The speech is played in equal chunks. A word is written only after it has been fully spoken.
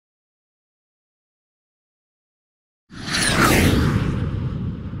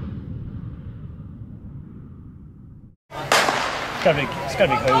It's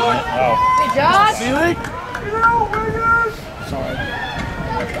gotta be hosing it. Wow. Hey, Josh! Selig! Sorry.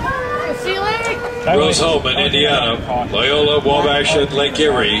 Selig! Rose-Hulman, Indiana, Loyola, Wabash, and Lake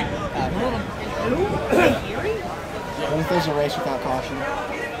Erie. What if there's a race without caution?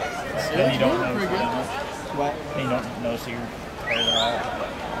 Then you don't know. What? You don't know, so you're paired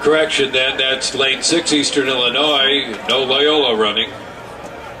out. Correction then, that's lane 6, Eastern Illinois. No Loyola running.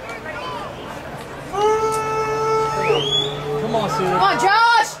 Come on, Selig. Come on,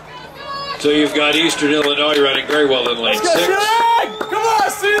 Josh! So you've got Eastern Illinois running very well in lane 6. Come on,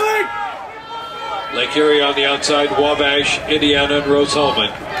 Selig! Lake Erie on the outside, Wabash, Indiana, and Rose-Hulman.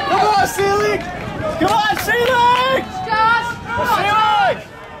 Come on, Selig! Come on, Selig! Josh! Come on, Selig!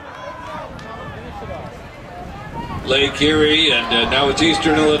 Lake Erie, and now it's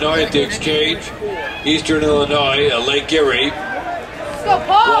Eastern Illinois at the exchange. Eastern Illinois, Lake Erie, Let's go,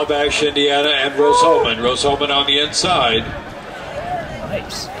 Paul! Wabash, Indiana, and Rose-Hulman. Rose-Hulman on the inside.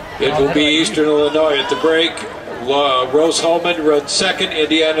 Nice. It will be Eastern Illinois at the break. Rose-Hulman runs second,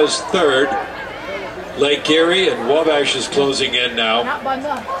 Indiana's third. Lake Erie and Wabash is closing in now. Not by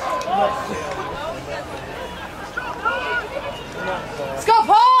much. Let's go,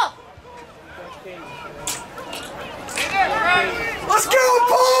 Paul! Let's go,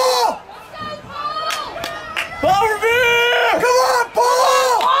 Paul! Paul Revere! Come on,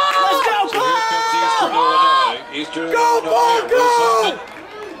 Paul! Let's go, So here comes Eastern Illinois. Eastern Illinois, Rose-Hulman,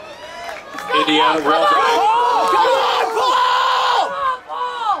 Indiana, Wabash. Come on,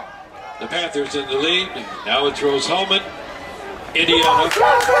 Paul! The Panthers in the lead. Now it's Rose-Hulman, Indiana. Let's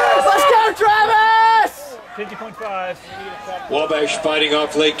go, Travis! 50.5. Wabash fighting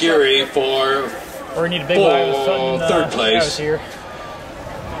off Lake Erie for Or we need a big line with Sutton, third place. Travis here.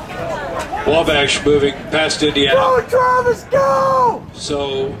 Wabash moving past Indiana. Go, Travis, go!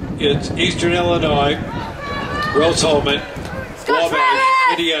 So it's Eastern Illinois, Rose-Hulman, go, Wabash,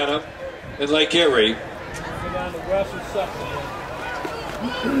 Travis! Indiana, and Lake Erie.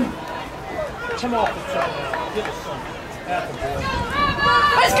 Come off the side. Give us some.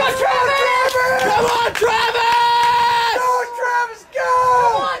 Let's go, Travis! Come on, Travis! Go, Travis, go!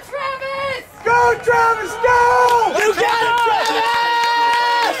 Come on, Travis! Go, Travis, go! You got it, Travis!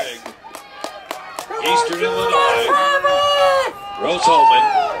 Eastern Illinois, Travis! Rose-Hulman,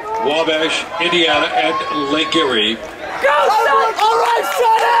 Wabash, Indiana, and Lake Erie. Go, Sutton! All right,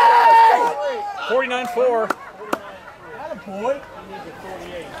 Sonny! 49.4.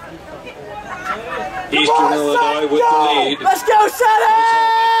 Eastern Illinois with the lead. Let's go,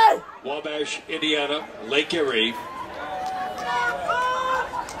 Sonny! Wabash, Indiana, Lake Erie.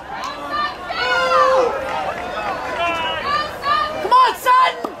 Come on,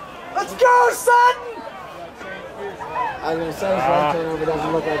 Sutton! Let's go, Sutton! I was going to say his right turnover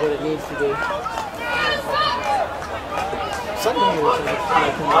doesn't look like what it needs to be. Sutton here looks like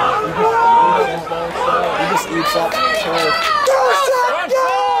he just eats up turf. Go, Sutton,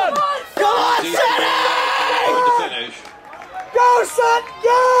 go! Come on, Sutton! To finish. Go, Sutton,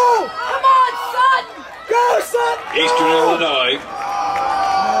 go! Come on, Sutton! Go, Sutton! Eastern Illinois,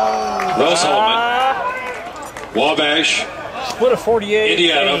 Rose-Hulman, Wabash, Split of 48.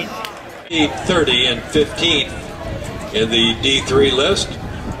 Indiana, 30 and 15th in the D3 list.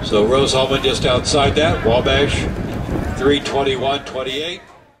 So Rose-Hulman just outside that. Wabash, 3:21.28.